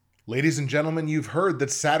Ladies and gentlemen, you've heard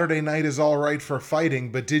that Saturday night is all right for fighting,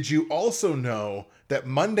 but did you also know that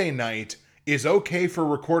Monday night is okay for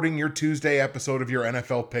recording your Tuesday episode of your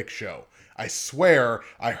NFL Pick Show? I swear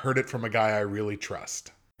I heard it from a guy I really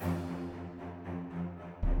trust.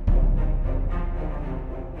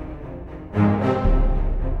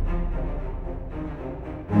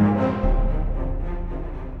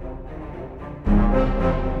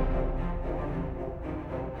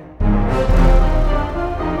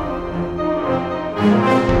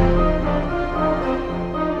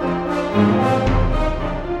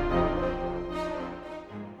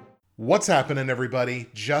 What's happening, everybody?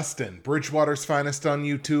 Justin, Bridgewater's finest on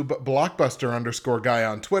YouTube,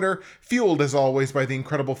 Blockbuster_guy on Twitter, fueled as always by the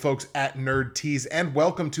incredible folks at Nerd Tees, and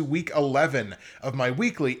welcome to week 11 of my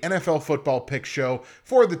weekly NFL football pick show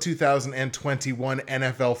for the 2021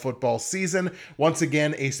 NFL football season. Once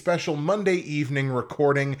again, a special Monday evening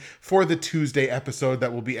recording for the Tuesday episode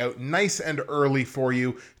that will be out nice and early for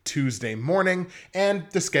you Tuesday morning, and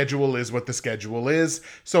the schedule is what the schedule is.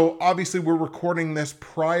 So obviously we're recording this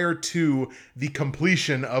prior to the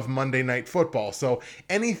completion of Monday Night Football. So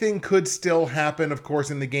anything could still happen, of course,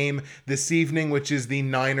 in the game this evening, which is the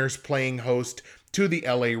Niners playing host to the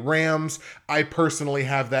LA Rams. I personally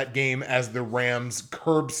have that game as the Rams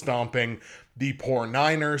curb stomping the poor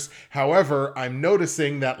Niners. However, I'm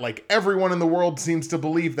noticing that like everyone in the world seems to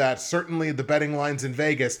believe that, certainly the betting lines in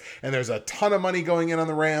Vegas, and there's a ton of money going in on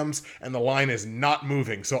the Rams, and the line is not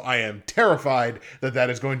moving. So I am terrified that that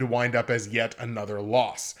is going to wind up as yet another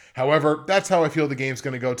loss. However, that's how I feel the game's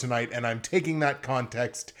going to go tonight, and I'm taking that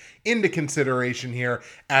context into consideration here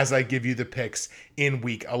as I give you the picks in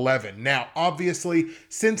week 11. Now, obviously,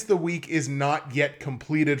 since the week is not yet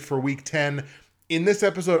completed for week 10, in this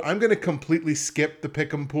episode, I'm going to completely skip the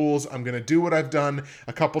pick'em pools. I'm going to do what I've done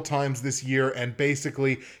a couple times this year and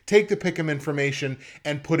basically take the pick'em information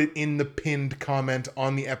and put it in the pinned comment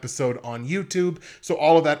on the episode on YouTube. So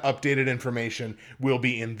all of that updated information will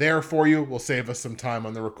be in there for you. Will save us some time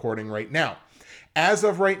on the recording right now. As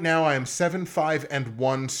of right now, I am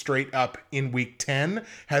 7-5-1 straight up in week 10.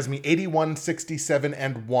 Has me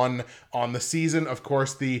 81-67-1 on the season. Of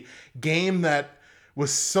course, the game that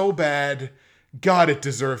was so bad, God, it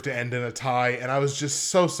deserved to end in a tie, and I was just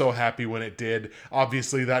so happy when it did.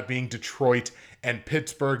 Obviously, that being Detroit and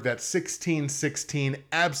Pittsburgh, that 16-16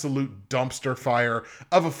 absolute dumpster fire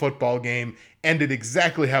of a football game ended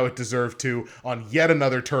exactly how it deserved to, on yet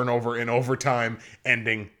another turnover in overtime,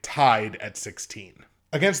 ending tied at 16.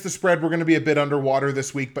 Against the spread, we're going to be a bit underwater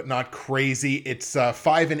this week, but not crazy. It's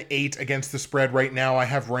 5-8 against the spread right now. I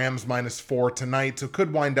have Rams -4 tonight, so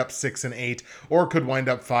could wind up 6-8, or could wind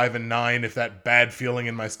up 5-9 if that bad feeling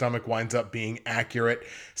in my stomach winds up being accurate.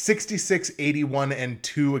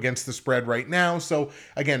 66-81-2 against the spread right now. So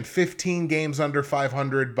again, 15 games under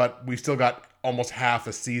 500, but we've still got almost half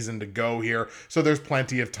a season to go here, so there's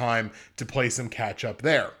plenty of time to play some catch up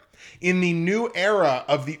there. In the new era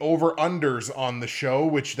of the over-unders on the show,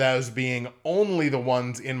 which those being only the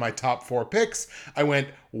ones in my top 4 picks, I went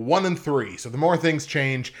 1-3. So the more things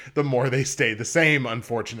change, the more they stay the same,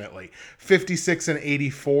 unfortunately.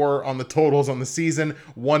 56-84 on the totals on the season,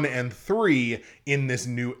 1-3 in this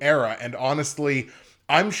new era. And honestly,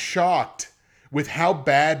 I'm shocked with how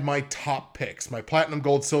bad my top picks, my platinum,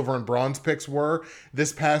 gold, silver, and bronze picks were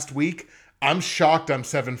this past week. I'm shocked I'm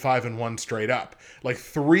 7-5-1 straight up. Like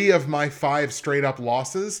 3 of my 5 straight up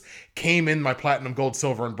losses came in my platinum, gold,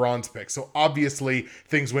 silver, and bronze picks. So obviously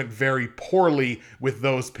things went very poorly with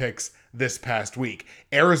those picks this past week.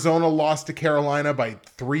 Arizona lost to Carolina by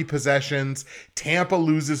 3 possessions. Tampa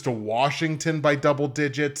loses to Washington by double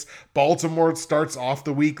digits. Baltimore starts off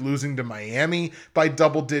the week losing to Miami by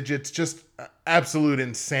double digits. Just absolute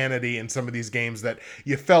insanity in some of these games that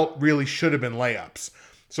you felt really should have been layups.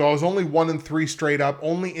 So I was only 1-3 straight up.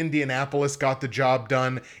 Only Indianapolis got the job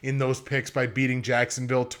done in those picks by beating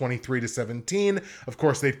Jacksonville 23-17. Of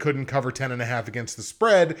course, they couldn't cover 10.5 against the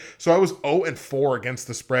spread. So I was 0-4 against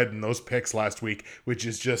the spread in those picks last week, which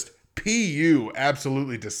is just PU,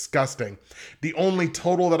 absolutely disgusting. The only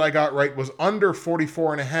total that I got right was under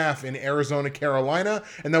 44.5 in Arizona, Carolina,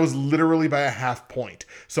 and that was literally by a half point.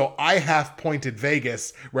 So I half pointed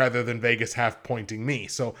Vegas rather than Vegas half pointing me.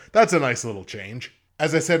 So that's a nice little change.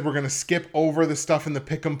 As I said, we're going to skip over the stuff in the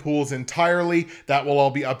pick'em pools entirely. That will all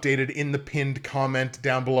be updated in the pinned comment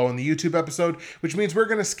down below in the YouTube episode, which means we're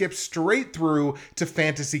going to skip straight through to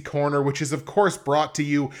Fantasy Corner, which is, of course, brought to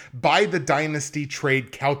you by the Dynasty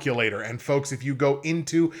Trade Calculator. And folks, if you go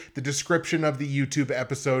into the description of the YouTube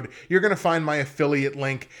episode, you're going to find my affiliate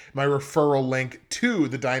link, my referral link to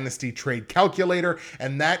the Dynasty Trade Calculator,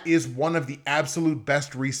 and that is one of the absolute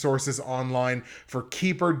best resources online for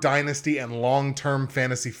keeper, dynasty, and long-term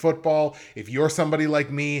fantasy football. If you're somebody like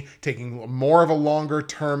me, taking more of a longer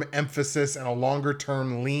term emphasis and a longer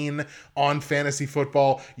term lean on fantasy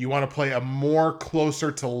football, you want to play a more closer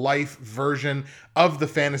to life version of the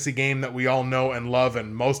fantasy game that we all know and love,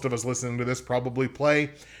 and most of us listening to this probably play,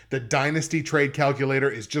 the Dynasty Trade Calculator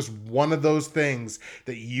is just one of those things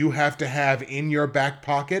that you have to have in your back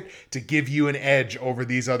pocket to give you an edge over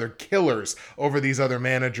these other killers, over these other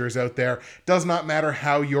managers out there. Does not matter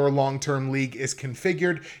how your long-term league is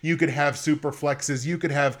configured. You could have super flexes, you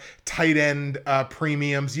could have tight end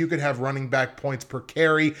premiums, you could have running back points per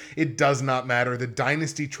carry. It does not matter. The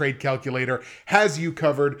Dynasty Trade Calculator has you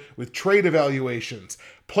covered with trade evaluations,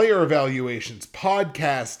 player evaluations,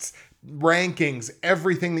 podcasts, rankings,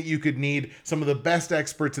 everything that you could need. Some of the best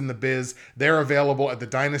experts in the biz. They're available at the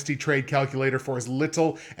Dynasty Trade Calculator for as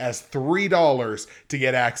little as $3 to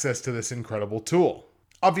get access to this incredible tool.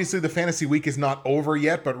 Obviously, the fantasy week is not over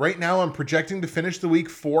yet, but right now I'm projecting to finish the week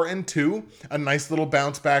 4-2, a nice little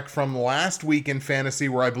bounce back from last week in fantasy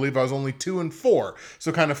where I believe I was only 2-4,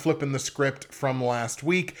 so kind of flipping the script from last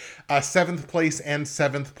week. 7th place and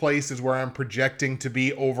 7th place is where I'm projecting to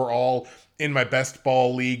be overall in my best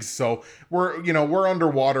ball leagues. So we're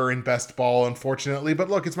underwater in best ball, unfortunately,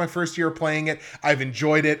 but look, it's my first year playing it. I've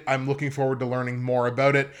enjoyed it. I'm looking forward to learning more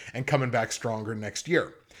about it and coming back stronger next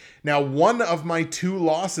year. Now, one of my 2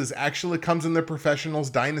 losses actually comes in the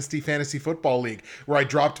Professionals Dynasty Fantasy Football League, where I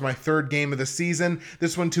dropped my 3rd game of the season.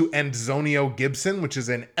 This one to Anzonio Gibson, which is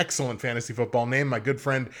an excellent fantasy football name, my good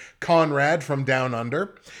friend Conrad from Down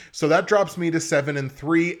Under. So that drops me to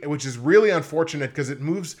 7-3, which is really unfortunate because it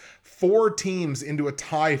moves 4 teams into a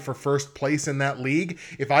tie for first place in that league.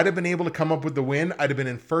 If I'd have been able to come up with the win, I'd have been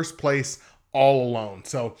in first place all alone.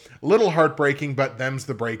 So a little heartbreaking, but them's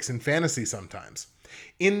the breaks in fantasy sometimes.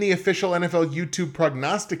 In the official NFL YouTube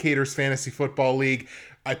Prognosticators Fantasy Football League,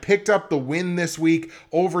 I picked up the win this week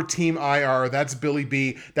over Team IR. That's Billy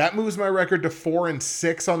B. That moves my record to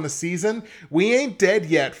 4-6 on the season. We ain't dead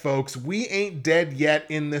yet, folks. We ain't dead yet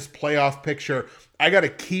in this playoff picture. I got to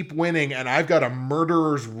keep winning, and I've got a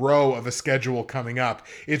murderer's row of a schedule coming up.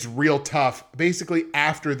 It's real tough, basically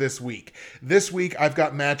after this week. This week, I've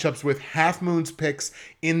got matchups with Half Moon's picks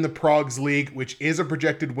in the Progs League, which is a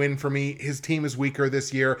projected win for me. His team is weaker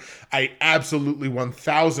this year. I absolutely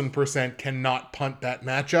 1000% cannot punt that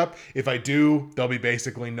matchup. If I do, there'll be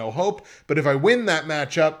basically no hope. But if I win that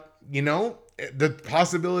matchup, the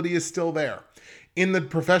possibility is still there. In the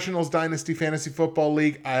Professionals Dynasty Fantasy Football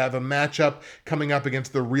League, I have a matchup coming up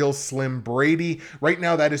against the real Slim Brady. Right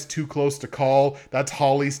now, that is too close to call. That's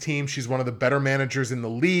Holly's team. She's one of the better managers in the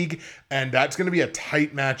league, and that's going to be a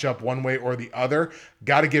tight matchup one way or the other.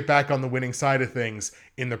 Got to get back on the winning side of things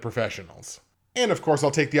in the Professionals. And of course,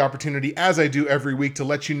 I'll take the opportunity, as I do every week, to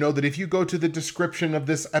let you know that if you go to the description of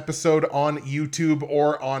this episode on YouTube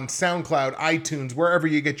or on SoundCloud, iTunes, wherever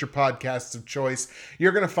you get your podcasts of choice,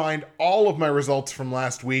 you're going to find all of my results from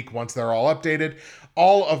last week once they're all updated.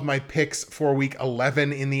 All of my picks for week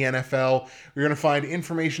 11 in the NFL. You're going to find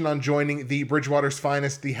information on joining the Bridgewater's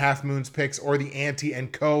Finest, the Half Moon's picks, or the Ante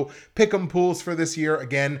and Co. pick'em pools for this year.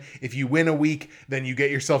 Again, if you win a week, then you get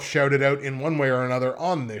yourself shouted out in one way or another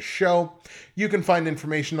on this show. You can find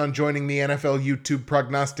information on joining the NFL YouTube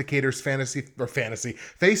Prognosticators fantasy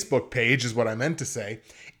Facebook page is what I meant to say.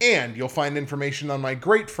 And you'll find information on my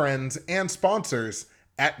great friends and sponsors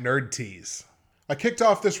at Nerd Tees. I kicked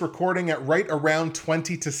off this recording at right around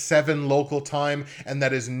 20 to 7 local time, and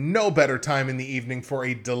that is no better time in the evening for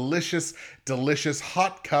a delicious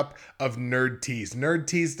hot cup of Nerd Tees.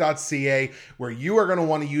 Nerdtees.ca, where you are going to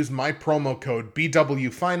want to use my promo code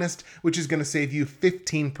BWFinest, which is going to save you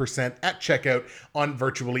 15% at checkout on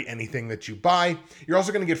virtually anything that you buy. You're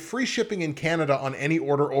also going to get free shipping in Canada on any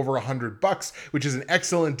order over $100, which is an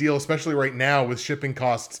excellent deal, especially right now with shipping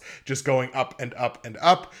costs just going up and up and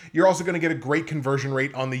up. You're also going to get a great conversion conversion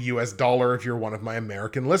rate on the US dollar if you're one of my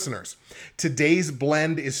American listeners. Today's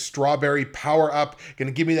blend is Strawberry Power Up, gonna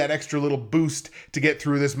give me that extra little boost to get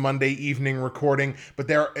through this Monday evening recording, but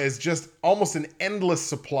there is just almost an endless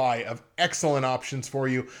supply of excellent options for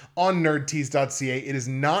you on nerdtease.ca. It is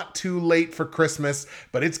not too late for Christmas,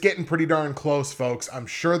 but it's getting pretty darn close, folks. I'm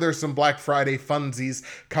sure there's some Black Friday funsies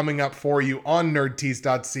coming up for you on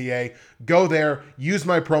nerdtease.ca. Go there, use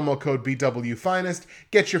my promo code BWFinest,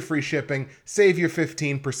 get your free shipping, save your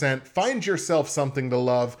 15%, find yourself something to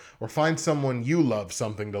love, or find someone you love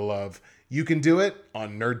something to love. You can do it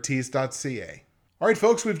on nerdtease.ca. All right,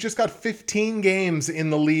 folks, we've just got 15 games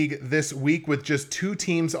in the league this week with just 2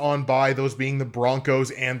 teams on bye, those being the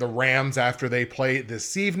Broncos and the Rams after they play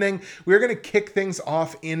this evening. We're going to kick things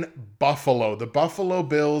off in Buffalo. The Buffalo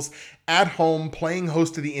Bills at home playing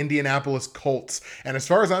host to the Indianapolis Colts. And as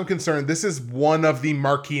far as I'm concerned, this is one of the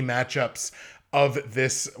marquee matchups of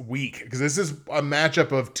this week because this is a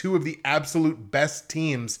matchup of 2 of the absolute best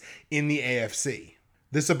teams in the AFC.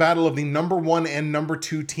 This is a battle of the number 1 and number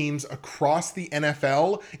 2 teams across the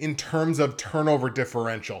NFL in terms of turnover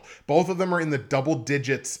differential. Both of them are in the double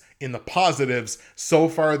digits in the positives so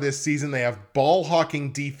far this season. They have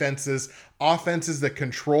ball-hawking defenses, offenses that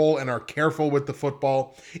control and are careful with the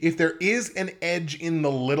football. If there is an edge in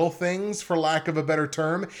the little things, for lack of a better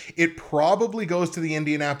term, it probably goes to the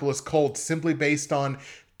Indianapolis Colts simply based on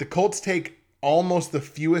the Colts take almost the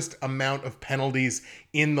fewest amount of penalties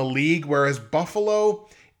in the league, whereas Buffalo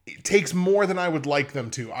takes more than I would like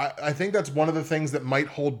them to. I think that's one of the things that might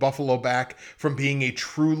hold Buffalo back from being a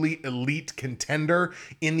truly elite contender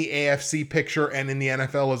in the AFC picture and in the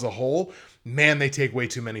NFL as a whole. Man, they take way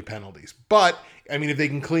too many penalties. But, I mean, if they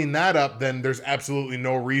can clean that up, then there's absolutely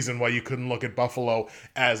no reason why you couldn't look at Buffalo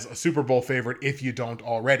as a Super Bowl favorite if you don't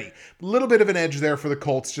already. A little bit of an edge there for the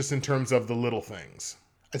Colts just in terms of the little things.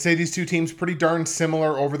 I'd say these 2 teams pretty darn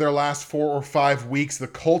similar over their last 4 or 5 weeks. The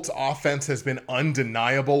Colts offense has been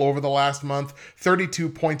undeniable over the last month, 32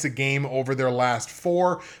 points a game over their last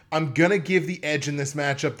 4. I'm going to give the edge in this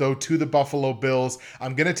matchup, though, to the Buffalo Bills.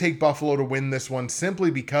 I'm going to take Buffalo to win this one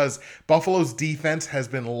simply because Buffalo's defense has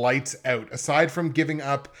been lights out. Aside from giving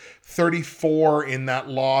up 34 in that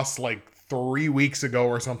loss, 3 weeks ago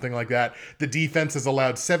or something like that, the defense has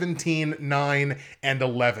allowed 17, 9, and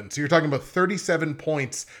 11. So you're talking about 37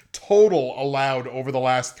 points total allowed over the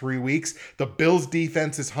last 3 weeks. The Bills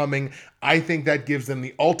defense is humming. I think that gives them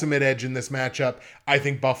the ultimate edge in this matchup. I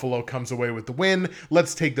think Buffalo comes away with the win.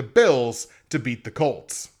 Let's take the Bills to beat the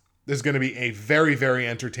Colts. This is going to be a very, very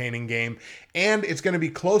entertaining game, and it's going to be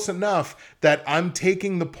close enough that I'm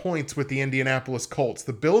taking the points with the Indianapolis Colts.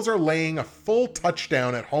 The Bills are laying a full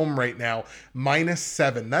touchdown at home right now,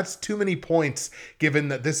 -7. That's too many points given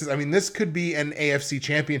that this could be an AFC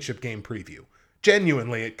Championship game preview.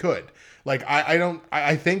 Genuinely, it could.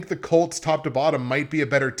 I think the Colts top to bottom might be a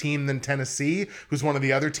better team than Tennessee, who's one of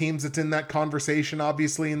the other teams that's in that conversation,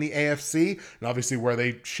 obviously in the AFC, and obviously where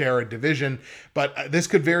they share a division. But this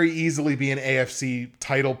could very easily be an AFC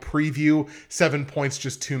title preview. 7 points,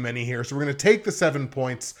 just too many here. So we're going to take the 7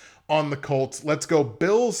 points on the Colts. Let's go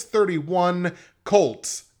Bills 31,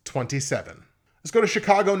 Colts 27. Let's go to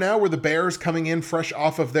Chicago now, where the Bears, coming in fresh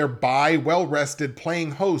off of their bye, well-rested,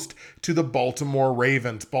 playing host to the Baltimore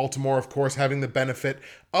Ravens. Baltimore, of course, having the benefit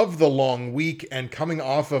of the long week and coming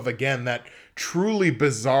off of, again, that truly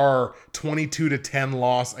bizarre 22-10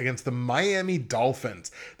 loss against the Miami Dolphins.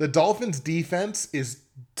 The Dolphins' defense is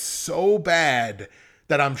so bad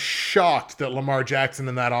that I'm shocked that Lamar Jackson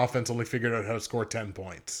and that offense only figured out how to score 10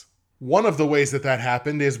 points. One of the ways that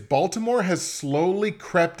happened is Baltimore has slowly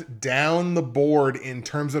crept down the board in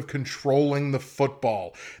terms of controlling the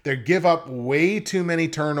football. They give up way too many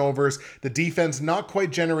turnovers. The defense not quite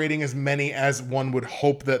generating as many as one would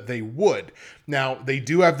hope that they would. Now, they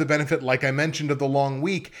do have the benefit, like I mentioned, of the long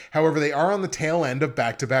week. However, they are on the tail end of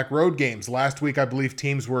back-to-back road games. Last week, I believe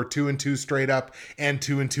teams were 2-2 straight up and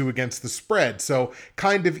 2-2 against the spread. So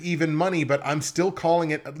kind of even money, but I'm still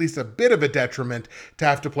calling it at least a bit of a detriment to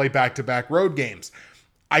have to play back-to-back road games.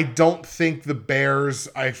 I don't think the Bears,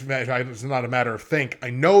 it's not a matter of think,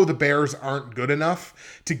 I know the Bears aren't good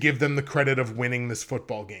enough to give them the credit of winning this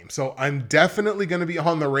football game. So I'm definitely going to be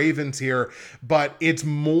on the Ravens here, but it's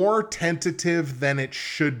more tentative than it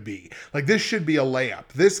should be. This should be a layup.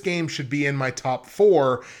 This game should be in my top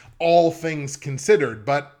 4, all things considered,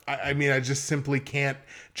 but I just simply can't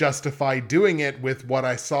justify doing it with what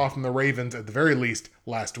I saw from the Ravens at the very least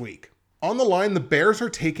last week. On the line, the Bears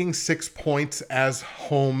are taking 6 points as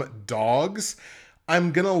home dogs.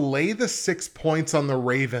 I'm going to lay the 6 points on the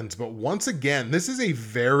Ravens, but once again, this is a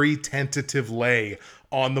very tentative lay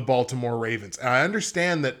on the Baltimore Ravens. And I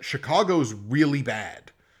understand that Chicago's really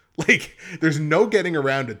bad. Like, there's no getting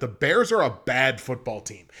around it. The Bears are a bad football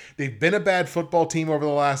team. They've been a bad football team over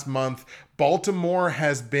the last month. Baltimore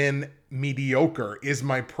has been mediocre is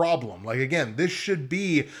my problem. Like, again, this should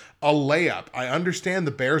be a layup. I understand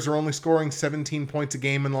the Bears are only scoring 17 points a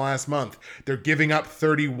game in the last month. They're giving up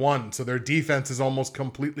 31, so their defense is almost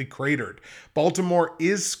completely cratered. Baltimore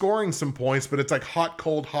is scoring some points, but it's like hot,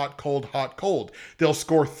 cold, hot, cold, hot, cold. They'll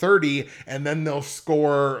score 30, and then they'll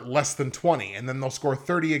score less than 20, and then they'll score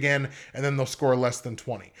 30 again, and then they'll score less than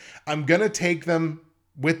 20. I'm going to take them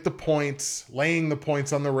with the points, laying the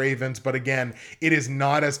points on the Ravens, but again, it is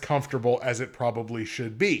not as comfortable as it probably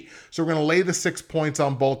should be. So we're going to lay the 6 points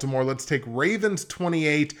on Baltimore. Let's take Ravens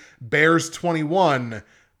 28, Bears 21,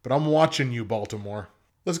 but I'm watching you, Baltimore.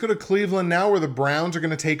 Let's go to Cleveland now, where the Browns are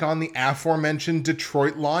going to take on the aforementioned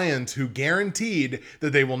Detroit Lions, who guaranteed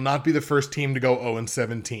that they will not be the first team to go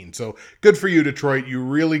 0-17. So good for you, Detroit. You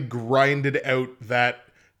really grinded out that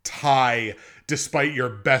tie despite your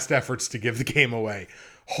best efforts to give the game away.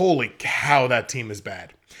 Holy cow, that team is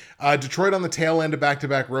bad. Detroit on the tail end of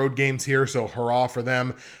back-to-back road games here, so hurrah for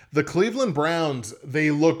them. The Cleveland Browns, they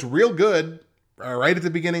looked real good right at the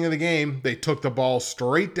beginning of the game. They took the ball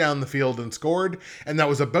straight down the field and scored, and that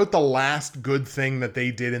was about the last good thing that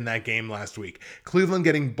they did in that game last week. Cleveland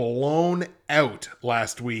getting blown out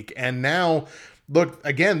last week, and now look,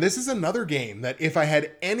 again, this is another game that if I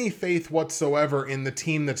had any faith whatsoever in the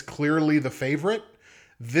team that's clearly the favorite,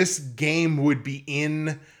 this game would be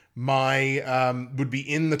in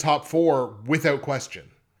the top 4 without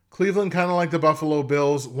question. Cleveland, kind of like the Buffalo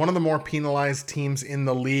Bills, one of the more penalized teams in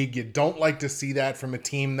the league. You don't like to see that from a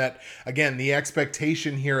team that, again, the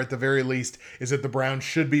expectation here at the very least is that the Browns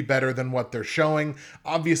should be better than what they're showing.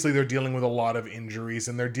 Obviously, they're dealing with a lot of injuries,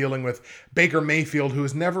 and they're dealing with Baker Mayfield, who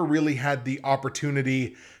has never really had the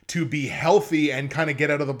opportunity to be healthy and kind of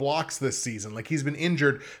get out of the blocks this season. Like, he's been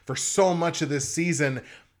injured for so much of this season.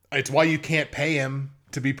 It's why you can't pay him.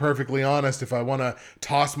 To be perfectly honest, if I want to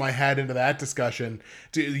toss my hat into that discussion,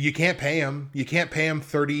 you can't pay him. You can't pay him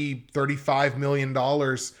 $35 million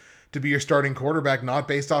to be your starting quarterback, not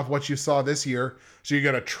based off what you saw this year. So you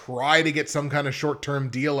got to try to get some kind of short-term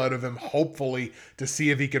deal out of him, hopefully, to see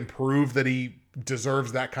if he can prove that he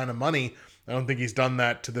deserves that kind of money. I don't think he's done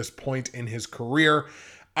that to this point in his career.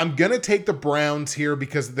 I'm going to take the Browns here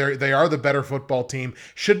because they are the better football team.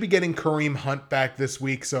 Should be getting Kareem Hunt back this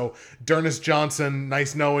week. So D'Ernest Johnson,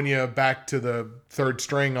 nice knowing you back to the third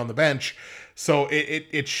string on the bench. So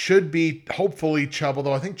it should be hopefully Chubb,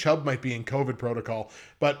 although I think Chubb might be in COVID protocol.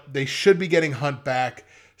 But they should be getting Hunt back.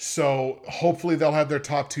 So hopefully they'll have their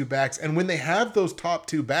top 2 backs. And when they have those top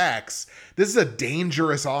 2 backs, this is a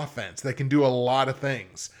dangerous offense that can do a lot of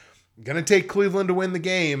things. I'm going to take Cleveland to win the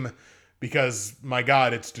game, because, my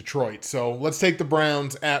God, it's Detroit. So let's take the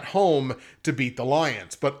Browns at home to beat the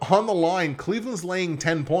Lions. But on the line, Cleveland's laying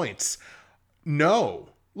 10 points. No.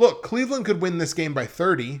 Look, Cleveland could win this game by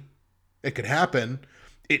 30. It could happen.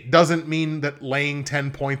 It doesn't mean that laying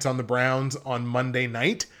 10 points on the Browns on Monday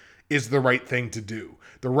night is the right thing to do.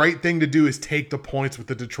 The right thing to do is take the points with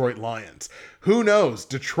the Detroit Lions. Who knows?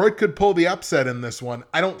 Detroit could pull the upset in this one.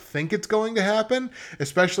 I don't think it's going to happen,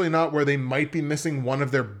 especially not where they might be missing one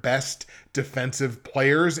of their best defensive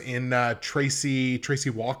players in Tracy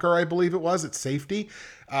Walker, I believe it was, at safety.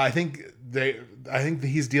 I think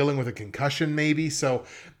he's dealing with a concussion maybe, so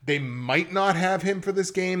they might not have him for this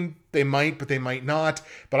game. They might, but they might not.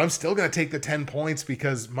 But I'm still going to take the 10 points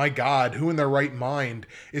because, my God, who in their right mind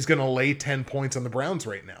is going to lay 10 points on the Browns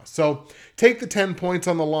right now? So take the 10 points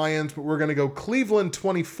on the Lions, but we're going to go Cleveland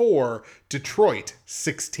 24, Detroit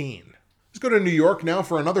 16. Let's go to New York now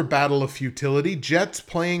for another battle of futility. Jets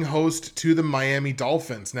playing host to the Miami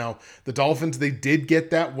Dolphins. Now, the Dolphins, they did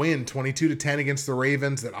get that win, 22-10 against the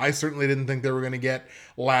Ravens, that I certainly didn't think they were going to get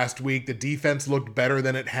last week. The defense looked better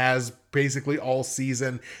than it has basically all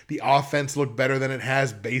season. The offense looked better than it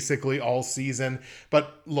has basically all season.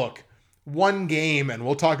 But look, one game, and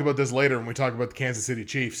we'll talk about this later when we talk about the Kansas City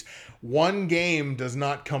Chiefs, one game does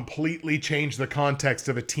not completely change the context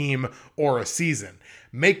of a team or a season.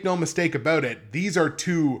 Make no mistake about it, these are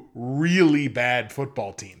 2 really bad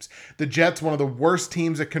football teams. The Jets, one of the worst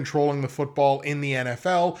teams at controlling the football in the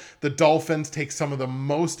NFL. The Dolphins take some of the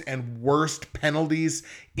most and worst penalties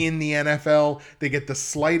in the NFL. They get the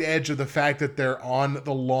slight edge of the fact that they're on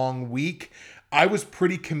the long week. I was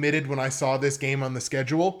pretty committed when I saw this game on the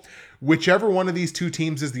schedule. Whichever one of these 2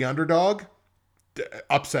 teams is the underdog,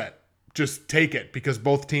 upset. just take it because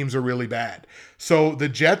both teams are really bad. So the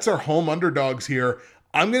Jets are home underdogs here.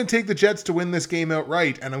 I'm going to take the Jets to win this game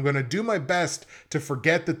outright, and I'm going to do my best to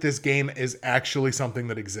forget that this game is actually something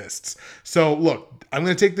that exists. So, look, I'm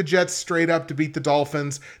going to take the Jets straight up to beat the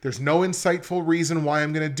Dolphins. There's no insightful reason why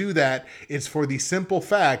I'm going to do that. It's for the simple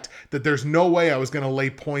fact that there's no way I was going to lay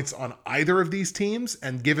points on either of these teams,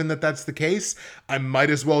 and given that that's the case, I might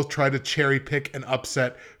as well try to cherry pick an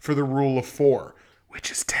upset for the Rule of 4,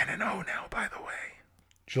 which is 10-0 now, by the way.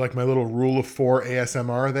 Did you like my little Rule of 4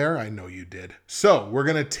 ASMR there? I know you did. So we're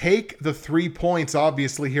going to take the 3 points,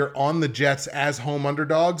 obviously, here on the Jets as home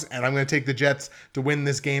underdogs, and I'm going to take the Jets to win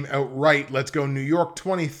this game outright. Let's go New York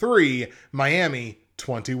 23, Miami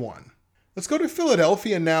 21. Let's go to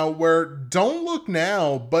Philadelphia now, where don't look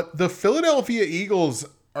now, but the Philadelphia Eagles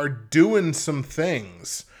are doing some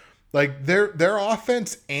things. Like their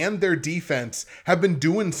offense and their defense have been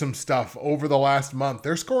doing some stuff over the last month.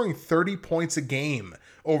 They're scoring 30 points a game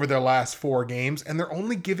over their last 4 games, and they're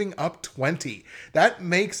only giving up 20. That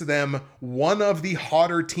makes them one of the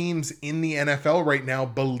hotter teams in the NFL right now,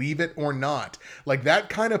 believe it or not. Like that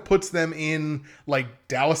kind of puts them in like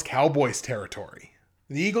Dallas Cowboys territory.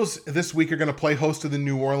 The Eagles this week are going to play host to the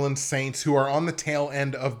New Orleans Saints, who are on the tail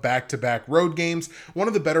end of back-to-back road games, one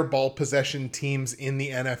of the better ball possession teams in the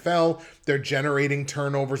NFL. They're generating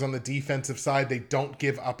turnovers on the defensive side. They don't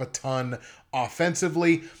give up a ton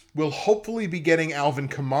offensively. We'll hopefully be getting Alvin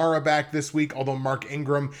Kamara back this week, although Mark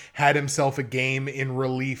Ingram had himself a game in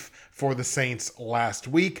relief for the Saints last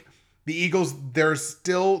week. The Eagles, they're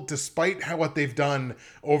still, despite what they've done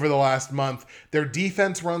over the last month, their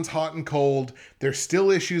defense runs hot and cold. There's still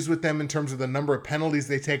issues with them in terms of the number of penalties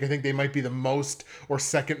they take. I think they might be the most or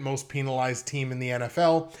second most penalized team in the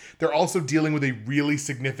NFL. They're also dealing with a really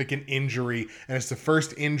significant injury, and it's the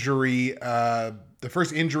first injury update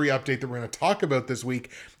that we're going to talk about this week,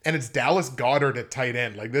 and it's Dallas Goedert at tight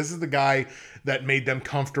end. Like, this is the guy that made them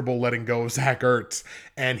comfortable letting go of Zach Ertz,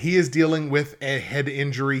 and he is dealing with a head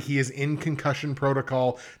injury. He is in concussion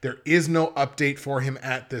protocol. There is no update for him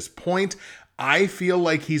at this point. I feel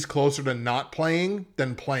like he's closer to not playing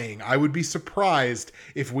than playing. I would be surprised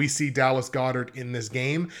if we see Dallas Goedert in this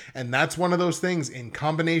game, and that's one of those things in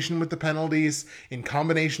combination with the penalties, in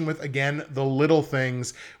combination with, again, the little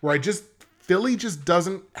things, where Philly just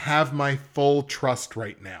doesn't have my full trust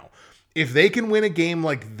right now. If they can win a game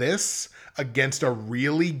like this against a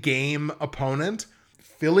really game opponent,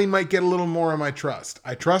 Philly might get a little more of my trust.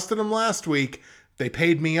 I trusted them last week. They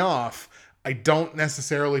paid me off. I don't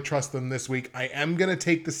necessarily trust them this week. I am going to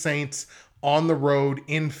take the Saints on the road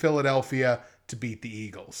in Philadelphia to beat the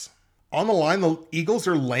Eagles. On the line, the Eagles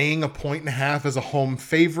are laying 1.5 as a home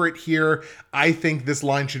favorite here. I think this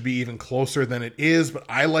line should be even closer than it is, but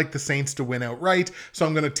I like the Saints to win outright, so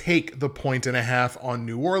I'm going to take the 1.5 on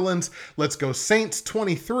New Orleans. Let's go Saints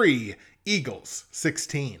 23, Eagles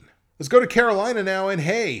 16. Let's go to Carolina now, and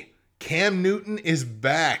hey, Cam Newton is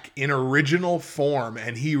back in original form,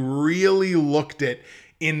 and he really looked it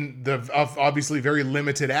in the obviously very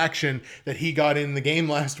limited action that he got in the game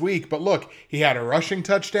last week. But look, he had a rushing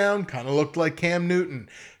touchdown, kind of looked like Cam Newton.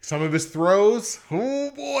 Some of his throws,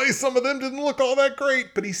 oh boy, some of them didn't look all that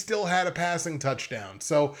great, but he still had a passing touchdown.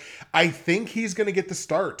 So I think he's going to get the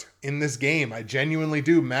start in this game. I genuinely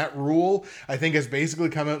do. Matt Rule, I think, has basically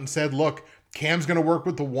come out and said, look, Cam's going to work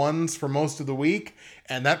with the ones for most of the week,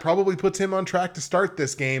 and that probably puts him on track to start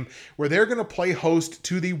this game, where they're going to play host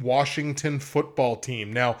to the Washington football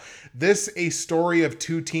team. Now, this is a story of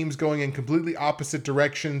two teams going in completely opposite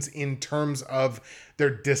directions in terms of their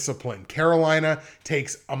discipline. Carolina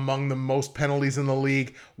takes among the most penalties in the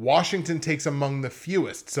league. Washington takes among the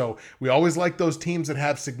fewest. So we always like those teams that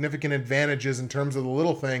have significant advantages in terms of the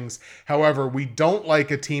little things. However, we don't like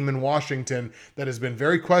a team in Washington that has been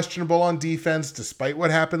very questionable on defense, despite what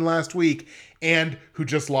happened last week, and who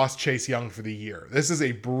just lost Chase Young for the year. This is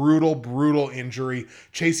a brutal, brutal injury.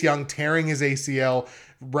 Chase Young tearing his ACL,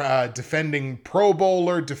 defending Pro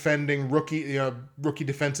Bowler, defending rookie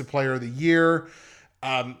defensive player of the year.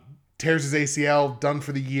 Tears his ACL, done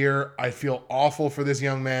for the year. I feel awful for this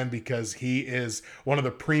young man because he is one of the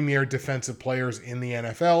premier defensive players in the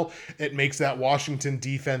NFL. It makes that Washington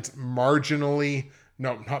defense markedly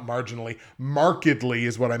is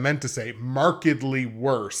what I meant to say, markedly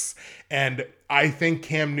worse. And I think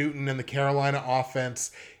Cam Newton and the Carolina offense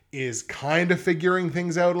is kind of figuring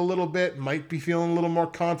things out a little bit, might be feeling a little more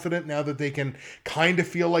confident now that they can kind of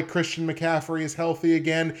feel like Christian McCaffrey is healthy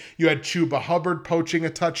again. You had Chuba Hubbard poaching a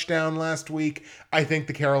touchdown last week. I think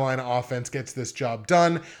the Carolina offense gets this job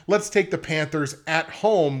done. Let's take the Panthers at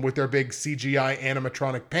home with their big CGI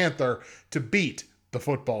animatronic panther to beat the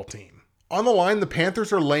football team. On the line, the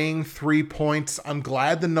Panthers are laying 3 points. I'm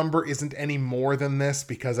glad the number isn't any more than this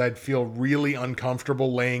because I'd feel really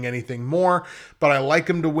uncomfortable laying anything more, but I like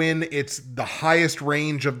them to win. It's the highest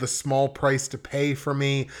range of the small price to pay for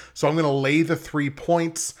me, so I'm going to lay the 3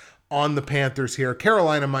 points on the Panthers here.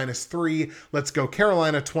 Carolina -3. Let's go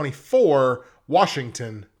Carolina 24,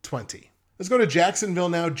 Washington 20. Let's go to Jacksonville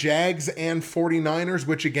now. Jags and 49ers,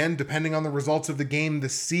 which again, depending on the results of the game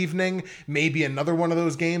this evening, may be another one of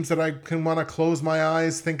those games that I can want to close my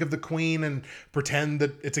eyes, think of the Queen, and pretend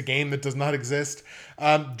that it's a game that does not exist.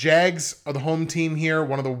 Jags are the home team here,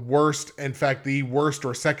 one of the worst, in fact, the worst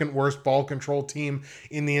or second worst ball control team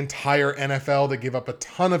in the entire NFL. They give up a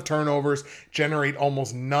ton of turnovers, generate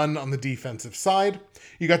almost none on the defensive side.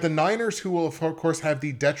 You got the Niners, who will, of course, have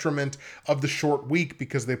the detriment of the short week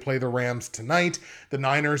because they play the Rams tonight. The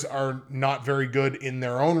Niners are not very good in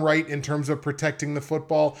their own right in terms of protecting the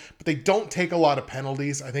football, but they don't take a lot of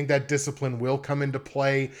penalties. I think that discipline will come into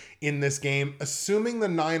play in this game, assuming the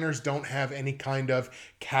Niners don't have any kind of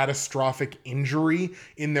catastrophic injury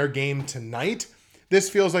in their game tonight. This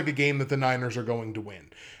feels like a game that the Niners are going to win.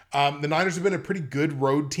 The Niners have been a pretty good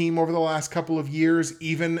road team over the last couple of years,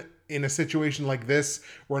 even in a situation like this,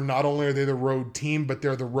 where not only are they the road team, but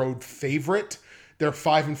they're the road favorite. They're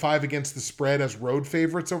 5-5 against the spread as road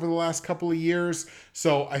favorites over the last couple of years.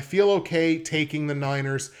 So I feel okay taking the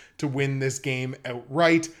Niners to win this game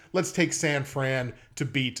outright. Let's take San Fran to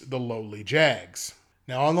beat the lowly Jags.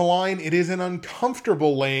 Now on the line, it is an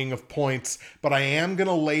uncomfortable laying of points, but I am going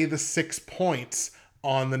to lay the 6 points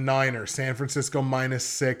on the Niners. San Francisco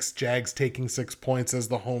 -6, Jags taking 6 points as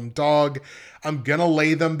the home dog. I'm going to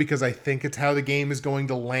lay them because I think it's how the game is going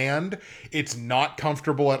to land. It's not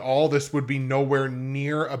comfortable at all. This would be nowhere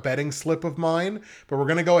near a betting slip of mine, but we're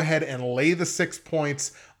going to go ahead and lay the 6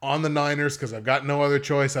 points on the Niners because I've got no other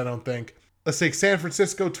choice, I don't think. Let's take San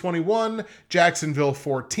Francisco 21, Jacksonville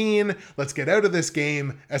 14. Let's get out of this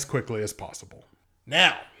game as quickly as possible.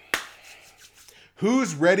 Now,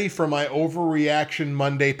 who's ready for my Overreaction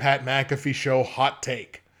Monday Pat McAfee Show hot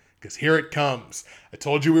take? Because here it comes. I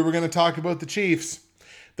told you we were going to talk about the Chiefs.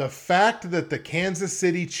 The fact that the Kansas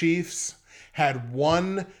City Chiefs had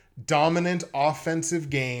one dominant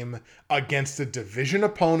offensive game against a division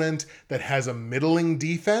opponent that has a middling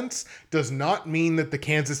defense does not mean that the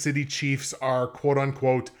Kansas City Chiefs are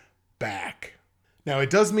quote-unquote back. Now,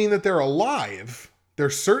 it does mean that they're alive. They're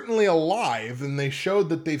certainly alive, and they showed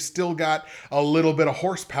that they've still got a little bit of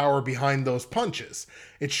horsepower behind those punches.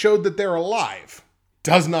 It showed that they're alive.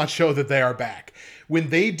 Does not show that they are back. When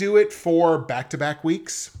they do it for back-to-back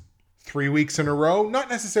weeks, 3 weeks in a row, not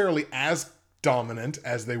necessarily as dominant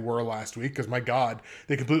as they were last week, because my God,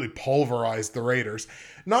 they completely pulverized the Raiders.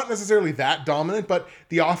 Not necessarily that dominant, but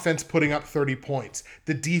the offense putting up 30 points.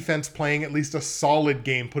 The defense playing at least a solid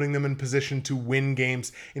game, putting them in position to win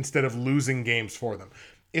games instead of losing games for them.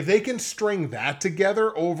 If they can string that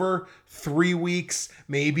together over 3 weeks,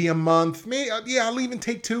 maybe a month, I'll even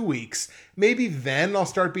take 2 weeks. Maybe then I'll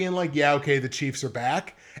start being like, yeah, okay, the Chiefs are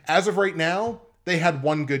back. As of right now, they had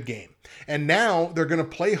one good game. And now they're going to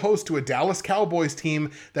play host to a Dallas Cowboys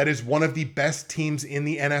team that is one of the best teams in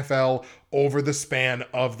the NFL over the span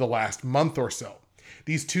of the last month or so.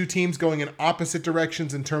 These two teams going in opposite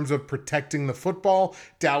directions in terms of protecting the football.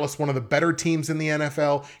 Dallas, one of the better teams in the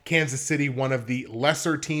NFL. Kansas City, one of the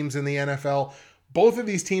lesser teams in the NFL. Both of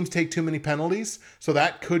these teams take too many penalties, so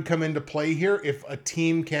that could come into play here. If a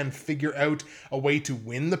team can figure out a way to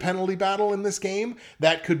win the penalty battle in this game,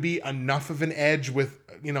 that could be enough of an edge with,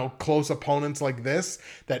 close opponents like this,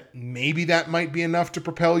 that maybe that might be enough to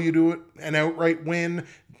propel you to an outright win.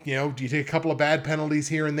 You take a couple of bad penalties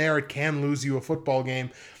here and there, it can lose you a football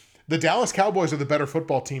game. The Dallas Cowboys are the better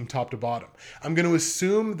football team top to bottom. I'm going to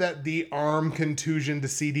assume that the arm contusion to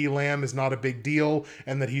CeeDee Lamb is not a big deal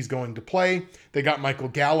and that he's going to play. They got Michael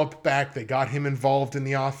Gallup back. They got him involved in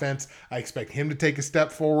the offense. I expect him to take a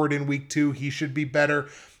step forward in week 2. He should be better.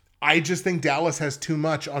 I just think Dallas has too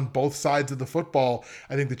much on both sides of the football.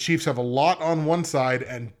 I think the Chiefs have a lot on one side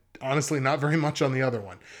and honestly not very much on the other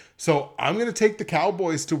one. So I'm going to take the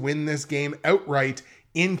Cowboys to win this game outright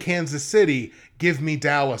in Kansas City. Give me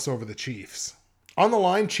Dallas over the Chiefs. On the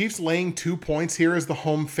line, Chiefs laying 2 points here as the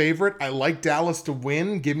home favorite. I like Dallas to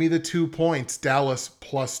win. Give me the 2 points. Dallas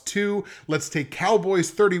 +2. Let's take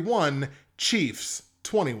Cowboys 31, Chiefs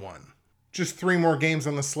 21. Just 3 more games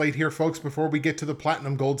on the slate here, folks, before we get to the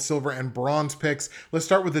platinum, gold, silver, and bronze picks. Let's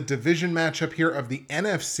start with the division matchup here of the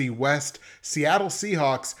NFC West. Seattle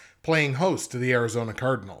Seahawks playing host to the Arizona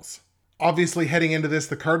Cardinals. Obviously, heading into this,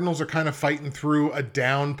 the Cardinals are kind of fighting through a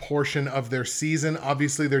down portion of their season.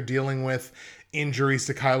 Obviously, they're dealing with injuries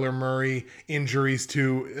to Kyler Murray, injuries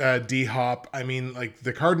to D-Hop. I mean, like,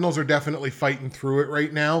 the Cardinals are definitely fighting through it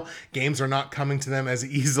right now. Games are not coming to them as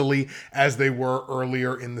easily as they were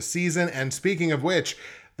earlier in the season. And speaking of which,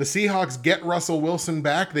 the Seahawks get Russell Wilson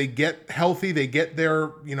back. They get healthy. They get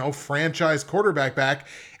their, franchise quarterback back,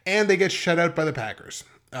 and they get shut out by the Packers.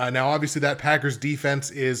 Now, obviously, that Packers defense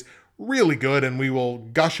is really good, and we will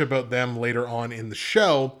gush about them later on in the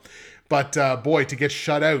show. But boy, to get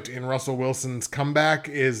shut out in Russell Wilson's comeback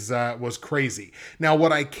was crazy. Now,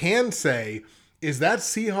 what I can say is that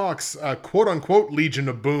Seahawks quote-unquote Legion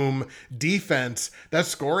of Boom defense, that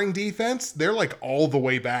scoring defense, they're like all the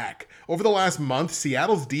way back. Over the last month,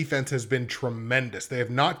 Seattle's defense has been tremendous. They have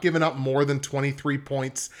not given up more than 23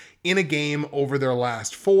 points in a game over their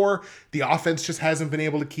last 4. The offense just hasn't been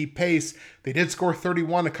able to keep pace. They did score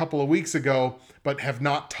 31 a couple of weeks ago, but have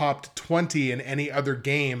not topped 20 in any other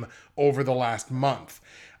game over the last month.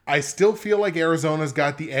 I still feel like Arizona's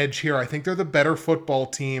got the edge here. I think they're the better football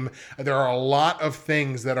team. There are a lot of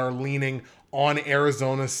things that are leaning on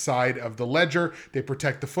Arizona's side of the ledger. They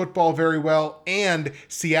protect the football very well, and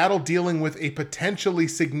Seattle dealing with a potentially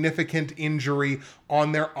significant injury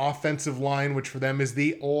on their offensive line, which for them is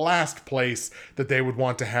the last place that they would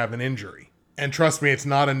want to have an injury. And trust me, it's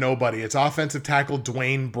not a nobody. It's offensive tackle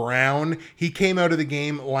Dwayne Brown. He came out of the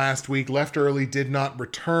game last week, left early, did not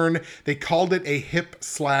return. They called it a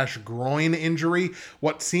hip/groin injury.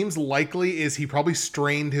 What seems likely is he probably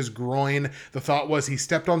strained his groin. The thought was he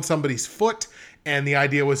stepped on somebody's foot, and the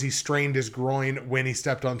idea was he strained his groin when he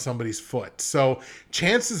stepped on somebody's foot. So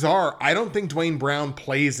chances are, I don't think Dwayne Brown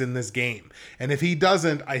plays in this game. And if he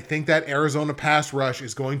doesn't, I think that Arizona pass rush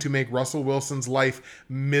is going to make Russell Wilson's life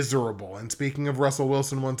miserable. And speaking of Russell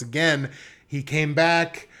Wilson, once again, he came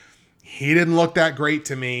back. He didn't look that great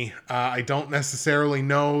to me. I don't necessarily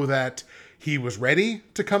know that he was ready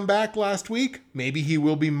to come back last week. Maybe he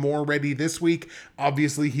will be more ready this week.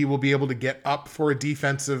 Obviously, he will be able to get up for a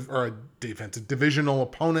defensive divisional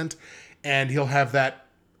opponent, and he'll have that,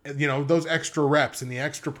 those extra reps and the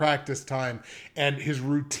extra practice time and his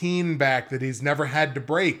routine back that he's never had to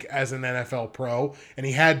break as an NFL pro, and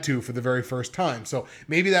he had to for the very first time. So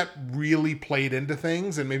maybe that really played into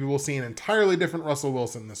things, and maybe we'll see an entirely different Russell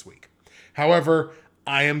Wilson this week. However,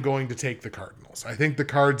 I am going to take the Cardinals. I think the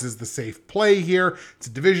Cards is the safe play here. It's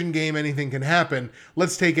a division game. Anything can happen.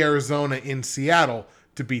 Let's take Arizona in Seattle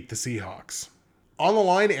to beat the Seahawks. On the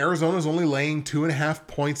line, Arizona's only laying 2.5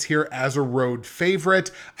 points here as a road favorite.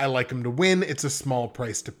 I like them to win. It's a small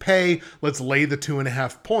price to pay. Let's lay the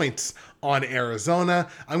 2.5 points on Arizona.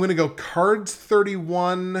 I'm going to go Cards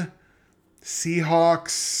 31,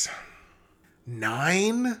 Seahawks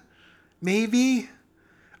 9, maybe?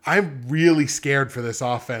 I'm really scared for this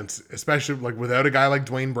offense, especially like without a guy like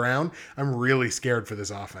Dwayne Brown. I'm really scared for this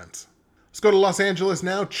offense. Let's go to Los Angeles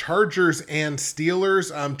now. Chargers and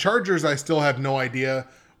Steelers. Chargers, I still have no idea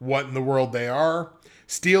what in the world they are.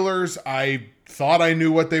 Steelers, I thought I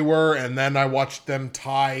knew what they were, and then I watched them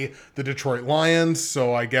tie the Detroit Lions,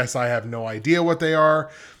 so I guess I have no idea what they are.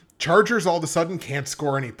 Chargers all of a sudden can't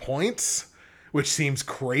score any points, which seems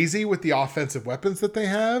crazy with the offensive weapons that they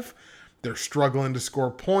have. They're struggling to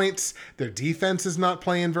score points. Their defense is not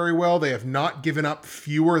playing very well. They have not given up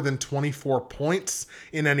fewer than 24 points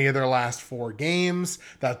in any of their last 4 games.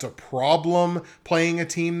 That's a problem playing a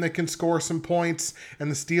team that can score some points.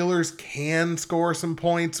 And the Steelers can score some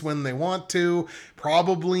points when they want to.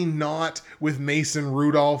 Probably not with Mason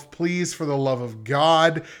Rudolph. Please, for the love of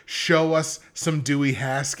God, show us some Dewey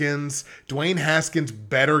Haskins. Dwayne Haskins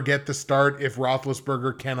better get the start if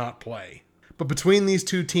Roethlisberger cannot play. But between these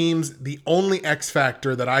two teams, the only X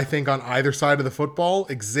factor that I think on either side of the football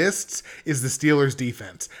exists is the Steelers'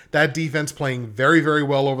 defense. That defense playing very, very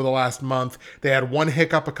well over the last month. They had one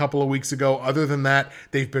hiccup a couple of weeks ago. Other than that,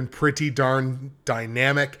 they've been pretty darn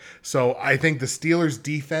dynamic. So I think the Steelers'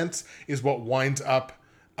 defense is what winds up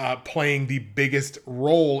playing the biggest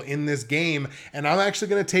role in this game. And I'm actually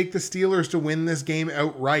going to take the Steelers to win this game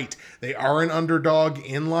outright. They are an underdog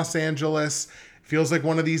in Los Angeles. Feels like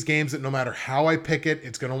one of these games that no matter how I pick it,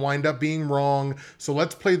 it's going to wind up being wrong. So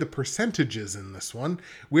let's play the percentages in this one.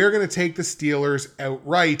 We're going to take the Steelers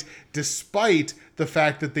outright, despite the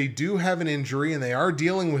fact that they do have an injury and they are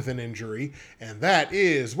dealing with an injury. And that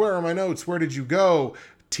is, where are my notes? Where did you go?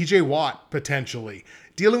 TJ Watt, potentially.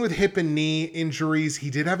 Dealing with hip and knee injuries, he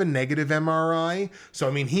did have a negative MRI. So,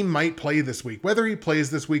 I mean, he might play this week. Whether he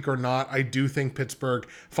plays this week or not, I do think Pittsburgh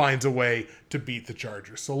finds a way to beat the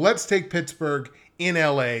Chargers. So let's take Pittsburgh in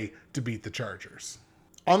LA to beat the Chargers.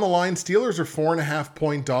 On the line, Steelers are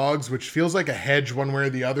 4.5-point dogs, which feels like a hedge one way or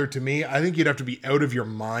the other to me. I think you'd have to be out of your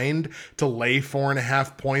mind to lay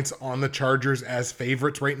 4.5 points on the Chargers as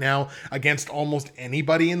favorites right now against almost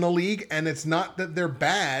anybody in the league. And it's not that they're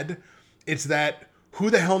bad, it's that who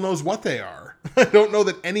the hell knows what they are? I don't know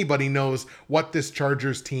that anybody knows what this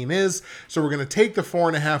Chargers team is. So we're going to take the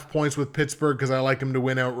 4.5 points with Pittsburgh because I like them to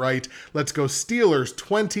win outright. Let's go Steelers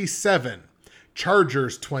 27.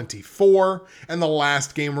 Chargers 24, and the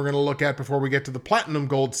last game we're going to look at before we get to the platinum,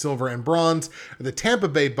 gold, silver, and bronze are the Tampa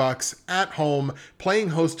Bay Bucks at home playing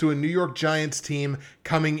host to a New York Giants team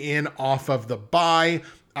coming in off of the bye.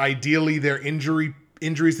 Ideally, their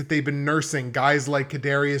injuries that they've been nursing, guys like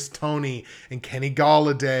Kadarius Toney and Kenny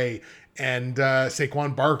Golladay and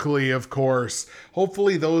Saquon Barkley, of course.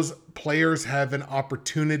 Hopefully those players have an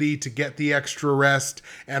opportunity to get the extra rest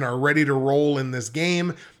and are ready to roll in this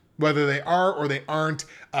game. Whether they are or they aren't,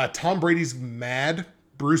 Tom Brady's mad.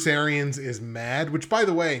 Bruce Arians is mad, which, by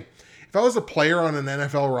the way, if I was a player on an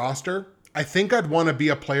NFL roster, I think I'd want to be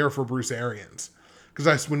a player for Bruce Arians.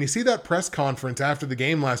 Because when you see that press conference after the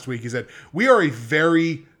game last week, he said, we are a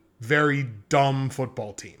very, very dumb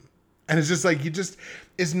football team. And it's just like,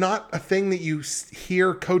 it's not a thing that you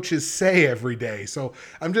hear coaches say every day. So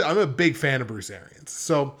I'm a big fan of Bruce Arians.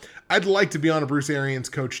 So I'd like to be on a Bruce Arians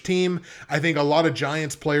coached team. I think a lot of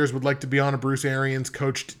Giants players would like to be on a Bruce Arians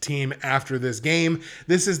coached team after this game.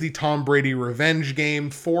 This is the Tom Brady revenge game.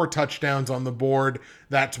 4 touchdowns on the board.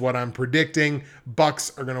 That's what I'm predicting.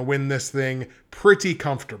 Bucks are going to win this thing pretty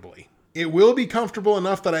comfortably. It will be comfortable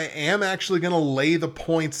enough that I am actually going to lay the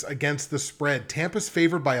points against the spread. Tampa's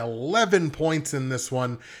favored by 11 points in this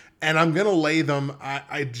one, and I'm going to lay them.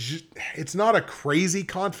 It's not a crazy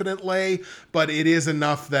confident lay, but it is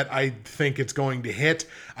enough that I think it's going to hit.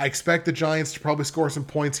 I expect the Giants to probably score some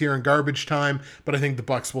points here in garbage time, but I think the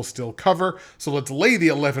Bucks will still cover. So let's lay the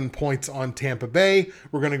 11 points on Tampa Bay.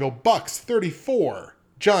 We're going to go Bucks 34,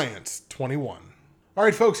 Giants 21. All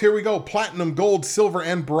right, folks, here we go. Platinum, gold, silver,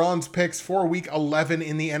 and bronze picks for week 11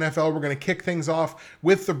 in the NFL. We're going to kick things off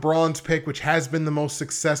with the bronze pick, which has been the most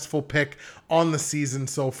successful pick on the season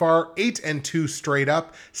so far. 8-2 straight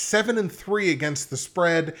up, 7-3 against the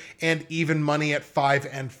spread, and even money at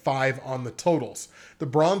 5-5 on the totals. The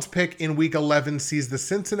bronze pick in week 11 sees the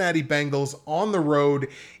Cincinnati Bengals on the road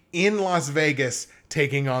in Las Vegas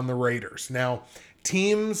taking on the Raiders. Now,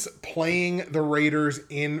 teams playing the Raiders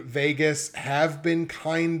in Vegas have been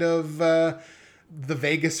kind of the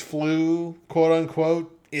Vegas flu, quote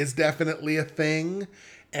unquote, is definitely a thing,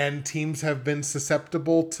 and teams have been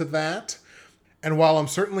susceptible to that. And while I'm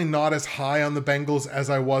certainly not as high on the Bengals as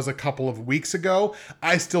I was a couple of weeks ago,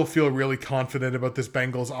 I still feel really confident about this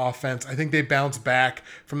Bengals offense. I think they bounced back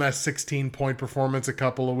from that 16-point performance a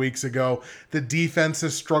couple of weeks ago. The defense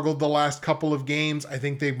has struggled the last couple of games. I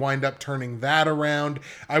think they wind up turning that around.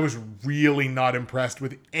 I was really not impressed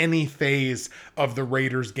with any phase of the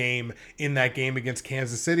Raiders game in that game against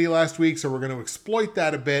Kansas City last week, so we're going to exploit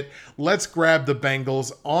that a bit. Let's grab the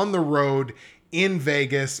Bengals on the road in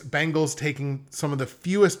Vegas. Bengals taking some of the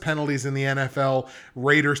fewest penalties in the NFL.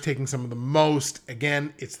 Raiders taking some of the most.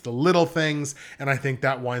 Again, it's the little things, and I think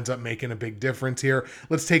that winds up making a big difference here.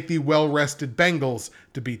 Let's take the well-rested Bengals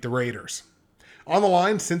to beat the Raiders. On the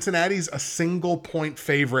line, Cincinnati's a single-point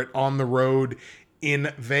favorite on the road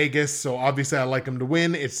in Vegas, so obviously I like them to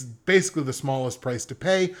win. It's basically the smallest price to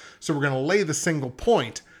pay, so we're going to lay the single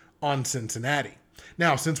point on Cincinnati.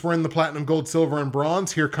 Now, since we're in the platinum, gold, silver, and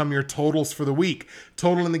bronze, here come your totals for the week.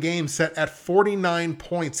 Total in the game set at 49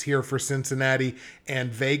 points here for Cincinnati and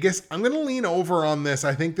Vegas. I'm going to lean over on this.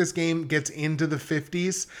 I think this game gets into the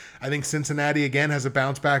 50s. I think Cincinnati, again, has a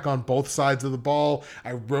bounce back on both sides of the ball.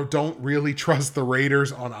 I don't really trust the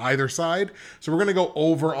Raiders on either side. So we're going to go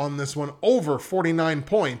over on this one, over 49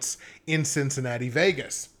 points in Cincinnati,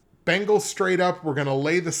 Vegas. Bengals straight up, we're going to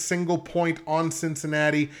lay the single point on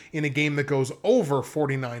Cincinnati in a game that goes over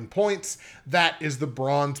 49 points. That is the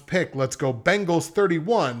bronze pick. Let's go Bengals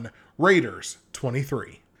 31, Raiders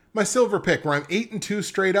 23. My silver pick, where I'm 8-2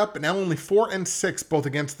 straight up, but now only 4-6 both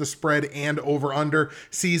against the spread and over-under,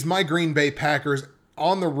 sees my Green Bay Packers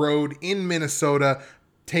on the road in Minnesota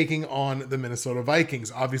taking on the Minnesota Vikings.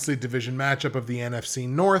 Obviously, division matchup of the NFC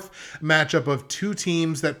North, matchup of two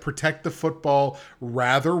teams that protect the football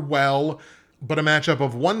rather well, but a matchup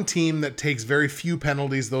of one team that takes very few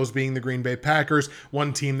penalties, those being the Green Bay Packers,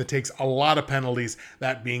 one team that takes a lot of penalties,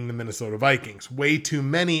 that being the Minnesota Vikings. Way too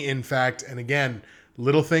many, in fact, and again,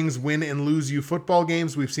 little things win and lose you football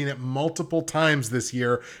games. We've seen it multiple times this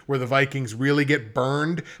year where the Vikings really get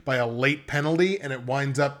burned by a late penalty and it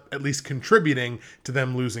winds up at least contributing to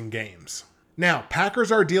them losing games. Now,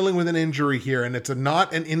 Packers are dealing with an injury here, and it's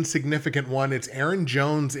not an insignificant one. It's Aaron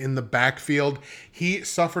Jones in the backfield. He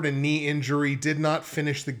suffered a knee injury, did not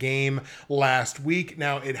finish the game last week.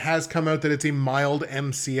 Now, it has come out that it's a mild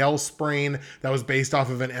MCL sprain that was based off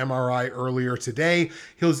of an MRI earlier today.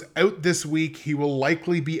 He was out this week. He will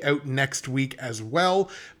likely be out next week as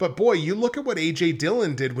well. But boy, you look at what A.J.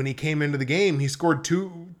 Dillon did when he came into the game. He scored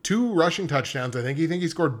two rushing touchdowns, I think. He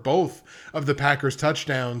scored both of the Packers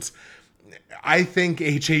touchdowns. I think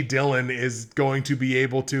A.J. Dillon is going to be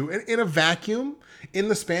able to, in a vacuum, in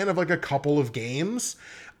the span of like a couple of games,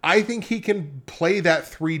 I think he can play that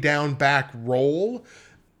 3-down back role.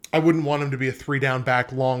 I wouldn't want him to be a 3-down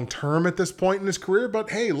back long term at this point in his career,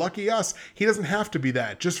 but hey, lucky us, he doesn't have to be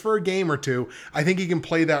that. Just for a game or two, I think he can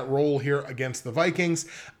play that role here against the Vikings.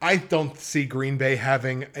 I don't see Green Bay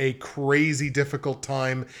having a crazy difficult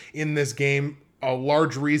time in this game. A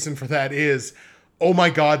large reason for that is, oh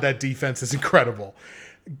my God, that defense is incredible.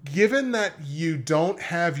 Given that you don't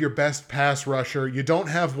have your best pass rusher, you don't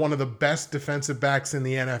have one of the best defensive backs in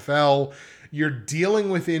the NFL, you're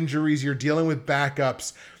dealing with injuries, you're dealing with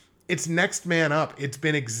backups, it's next man up. It's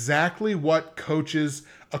been exactly what coaches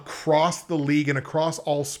across the league and across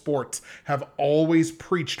all sports have always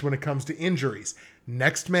preached when it comes to injuries.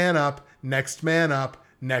 Next man up, next man up,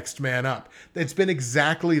 next man up. It's been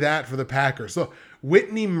exactly that for the Packers. So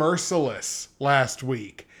Whitney Merciless last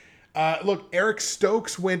week. Look, Eric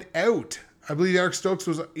Stokes went out. I believe Eric Stokes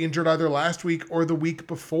was injured either last week or the week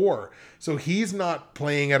before. So he's not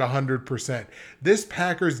playing at 100%. This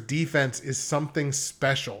Packers defense is something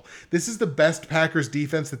special. This is the best Packers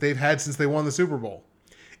defense that they've had since they won the Super Bowl.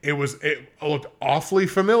 It looked awfully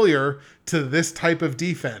familiar to this type of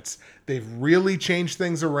defense. They've really changed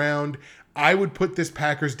things around. I would put this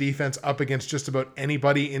Packers defense up against just about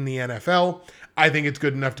anybody in the NFL. I think it's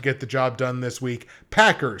good enough to get the job done this week.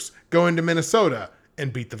 Packers go into Minnesota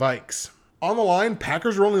and beat the Vikes. On the line,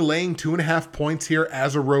 Packers are only laying 2.5 points here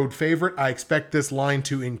as a road favorite. I expect this line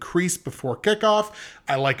to increase before kickoff.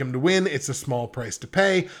 I like them to win. It's a small price to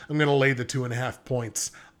pay. I'm going to lay the 2.5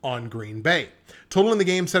 points on Green Bay. Total in the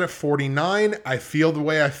game set at 49. I feel the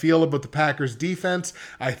way I feel about the Packers defense.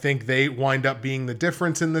 I think they wind up being the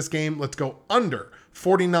difference in this game. Let's go under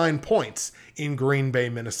 49 points in Green Bay,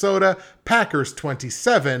 Minnesota. Packers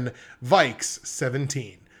 27, Vikes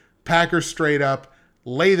 17. Packers straight up,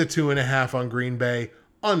 lay the 2.5 on Green Bay,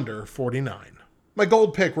 under 49. My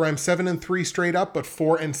gold pick, where I'm 7-3 straight up, but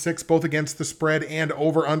 4-6 both against the spread and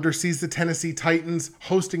over/under, sees the Tennessee Titans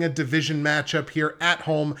hosting a division matchup here at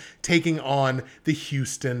home, taking on the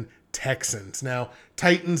Houston Texans. Now,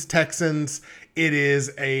 Titans-Texans, it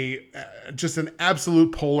is just an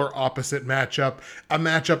absolute polar opposite matchup. A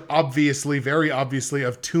matchup obviously, very obviously,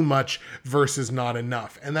 of too much versus not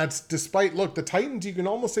enough. And that's despite, look, the Titans, you can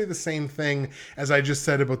almost say the same thing as I just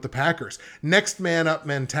said about the Packers. Next man up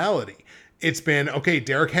mentality. It's been, okay,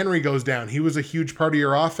 Derrick Henry goes down. He was a huge part of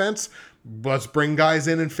your offense. Let's bring guys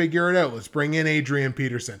in and figure it out. Let's bring in Adrian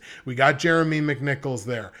Peterson. We got Jeremy McNichols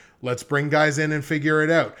there. Let's bring guys in and figure it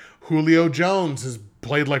out. Julio Jones has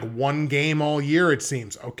played like one game all year, it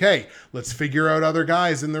seems. Okay, let's figure out other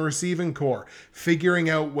guys in the receiving core. Figuring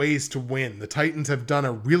out ways to win. The Titans have done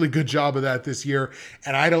a really good job of that this year,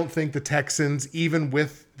 and I don't think the Texans, even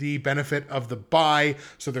with the benefit of the bye,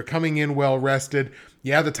 so they're coming in well rested.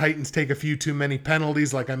 Yeah, the Titans take a few too many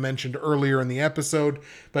penalties, like I mentioned earlier in the episode,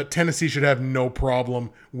 but Tennessee should have no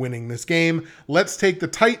problem winning this game. Let's take the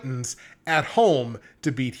Titans at home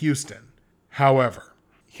to beat Houston. However,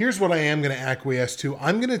 here's what I am going to acquiesce to.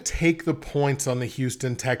 I'm going to take the points on the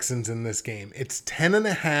Houston Texans in this game. It's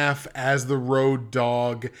 10.5 as the road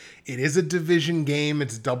dog. It is a division game.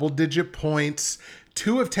 It's double-digit points.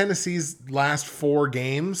 2 of Tennessee's last 4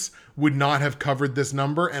 games would not have covered this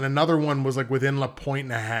number, and another one was like within a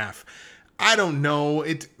 1.5. I don't know.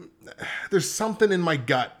 There's something in my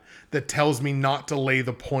gut that tells me not to lay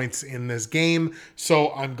the points in this game,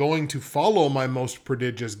 so I'm going to follow my most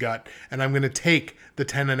prodigious gut, and I'm going to take the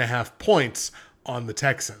 10.5 points on the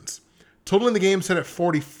Texans. Total in the game set at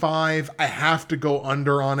 45. I have to go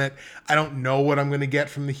under on it. I don't know what I'm going to get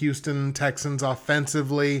from the Houston Texans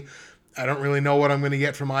offensively. I don't really know what I'm going to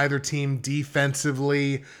get from either team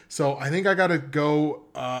defensively. So I think I got to go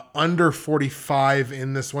under 45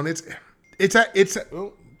 in this one.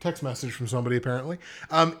 Text message from somebody apparently.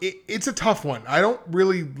 It's a tough one. I don't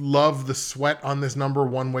really love the sweat on this number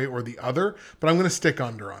one way or the other, but I'm going to stick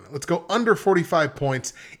under on it. Let's go under 45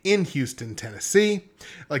 points in Houston, Tennessee.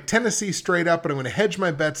 Like Tennessee straight up, but I'm going to hedge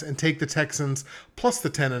my bets and take the Texans plus the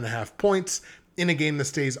 10.5 points. In a game that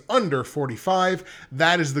stays under 45,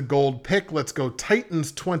 that is the gold pick. Let's go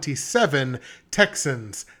Titans 27,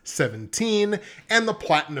 Texans 17, and the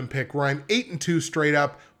platinum pick, where I'm 8-2 straight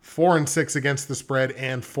up, 4-6 against the spread,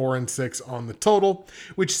 and 4-6 on the total,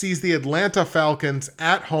 which sees the Atlanta Falcons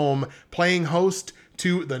at home playing host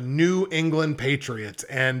to the New England Patriots.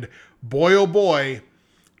 And boy, oh boy,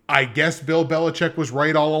 I guess Bill Belichick was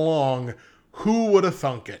right all along. Who would have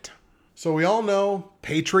thunk it? So we all know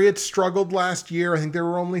Patriots struggled last year. I think they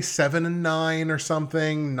were only 7-9 or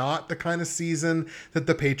something. Not the kind of season that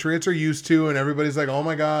the Patriots are used to. And everybody's like, oh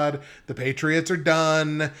my God, the Patriots are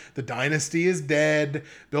done. The dynasty is dead.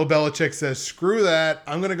 Bill Belichick says, screw that.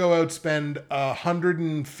 I'm going to go out spend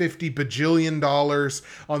 $150 bajillion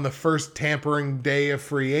on the first tampering day of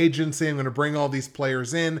free agency. I'm going to bring all these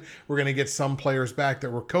players in. We're going to get some players back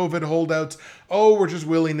that were COVID holdouts. Oh, we're just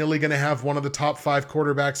willy-nilly going to have one of the top 5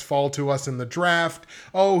 quarterbacks fall to us in the draft.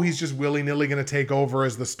 Oh, he's just willy-nilly going to take over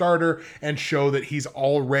as the starter and show that he's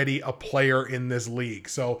already a player in this league.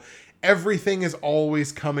 So everything is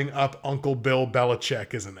always coming up Uncle Bill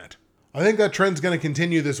Belichick, isn't it? I think that trend's going to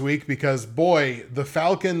continue this week because, boy, the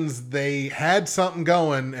Falcons, they had something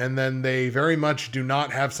going and then they very much do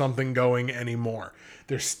not have something going anymore.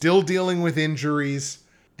 They're still dealing with injuries.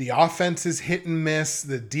 The offense is hit and miss.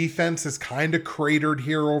 The defense is kind of cratered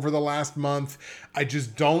here over the last month. I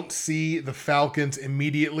just don't see the Falcons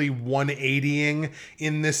immediately 180ing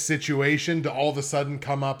in this situation to all of a sudden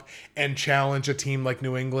come up and challenge a team like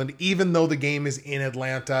New England, even though the game is in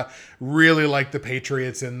Atlanta. Really like the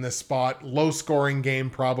Patriots in this spot. Low scoring game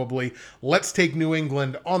probably. Let's take New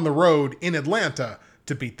England on the road in Atlanta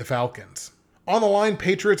to beat the Falcons. On the line,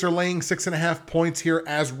 Patriots are laying 6.5 points here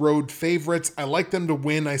as road favorites. I like them to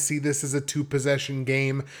win. I see this as a 2-possession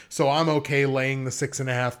game, so I'm okay laying the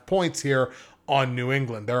 6.5 points here on New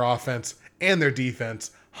England. Their offense and their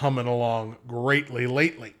defense humming along greatly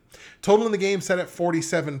lately. Total in the game set at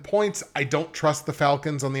 47 points. I don't trust the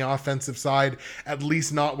Falcons on the offensive side, at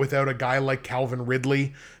least not without a guy like Calvin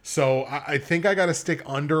Ridley. So I think I got to stick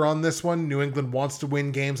under on this one. New England wants to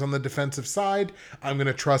win games on the defensive side. I'm going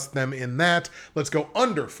to trust them in that. Let's go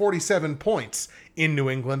under 47 points in New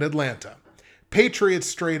England, Atlanta. Patriots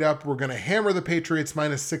straight up. We're going to hammer the Patriots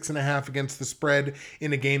minus 6.5 against the spread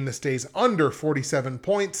in a game that stays under 47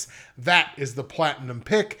 points. That is the platinum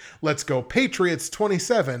pick. Let's go Patriots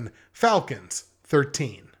 27, Falcons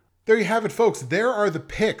 13. There you have it, folks. There are the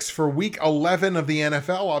picks for week 11 of the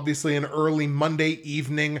NFL. Obviously an early Monday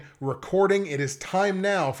evening recording. It is time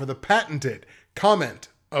now for the patented comment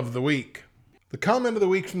of the week. The comment of the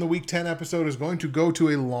week from the Week 10 episode is going to go to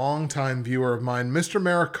a longtime viewer of mine, Mr.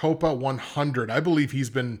 Maricopa 100. I believe he's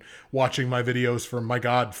been watching my videos for, my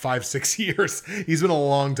God, 5-6 years. He's been a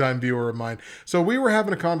longtime viewer of mine. So we were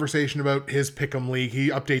having a conversation about his Pick'em League. He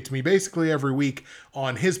updates me basically every week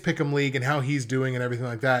on his Pick'em League and how he's doing and everything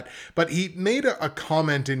like that. But he made a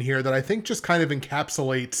comment in here that I think just kind of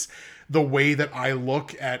encapsulates the way that I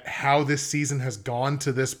look at how this season has gone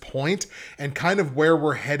to this point and kind of where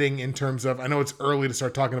we're heading in terms of, I know it's early to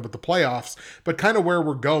start talking about the playoffs, but kind of where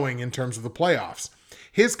we're going in terms of the playoffs.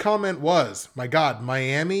 His comment was, my God,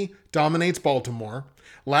 Miami dominates Baltimore.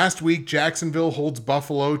 Last week, Jacksonville holds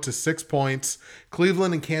Buffalo to 6 points.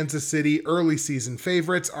 Cleveland and Kansas City, early season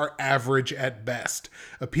favorites, are average at best.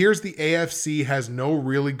 Appears the AFC has no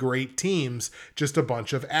really great teams, just a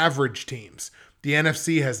bunch of average teams. The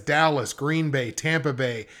NFC has Dallas, Green Bay, Tampa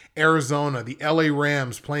Bay, Arizona, the LA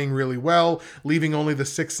Rams playing really well, leaving only the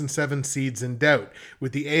 6 and 7 seeds in doubt.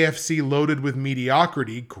 With the AFC loaded with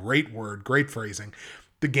mediocrity, great word, great phrasing,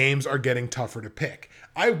 the games are getting tougher to pick.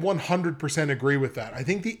 I 100% agree with that. I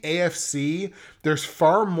think the AFC, there's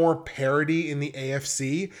far more parity in the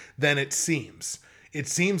AFC than it seems. It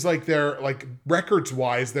seems like they're, like,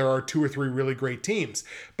 records-wise, there are 2 or 3 really great teams.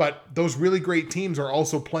 But those really great teams are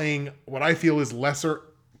also playing what I feel is lesser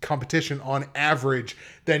competition on average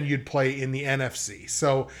than you'd play in the NFC.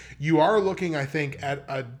 So you are looking, I think, at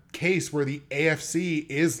a case where the AFC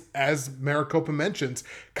is, as Maricopa mentions,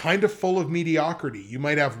 kind of full of mediocrity. You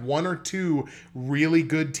might have 1 or 2 really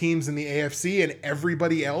good teams in the AFC, and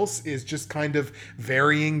everybody else is just kind of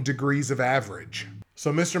varying degrees of average.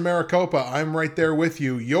 So, Mr. Maricopa, I'm right there with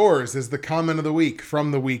you. Yours is the comment of the week from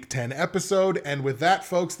the Week 10 episode. And with that,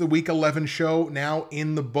 folks, the Week 11 show now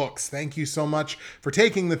in the books. Thank you so much for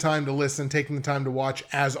taking the time to listen, taking the time to watch,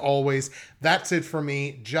 as always. That's it for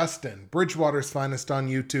me, Justin, Bridgewater's Finest on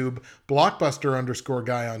YouTube,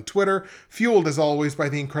 Blockbuster_guy on Twitter, fueled as always by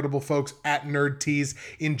the incredible folks at NerdTees.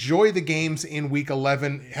 Enjoy the games in Week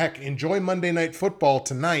 11. Heck, enjoy Monday Night Football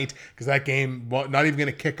tonight, because that game, well, not even going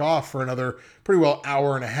to kick off for another pretty well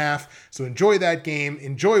hour and a half. So enjoy that game.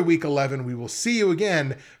 Enjoy week 11. We will see you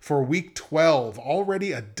again for week 12.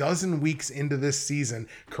 Already a dozen weeks into this season,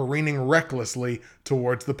 careening recklessly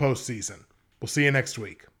towards the postseason. We'll see you next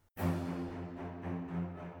week.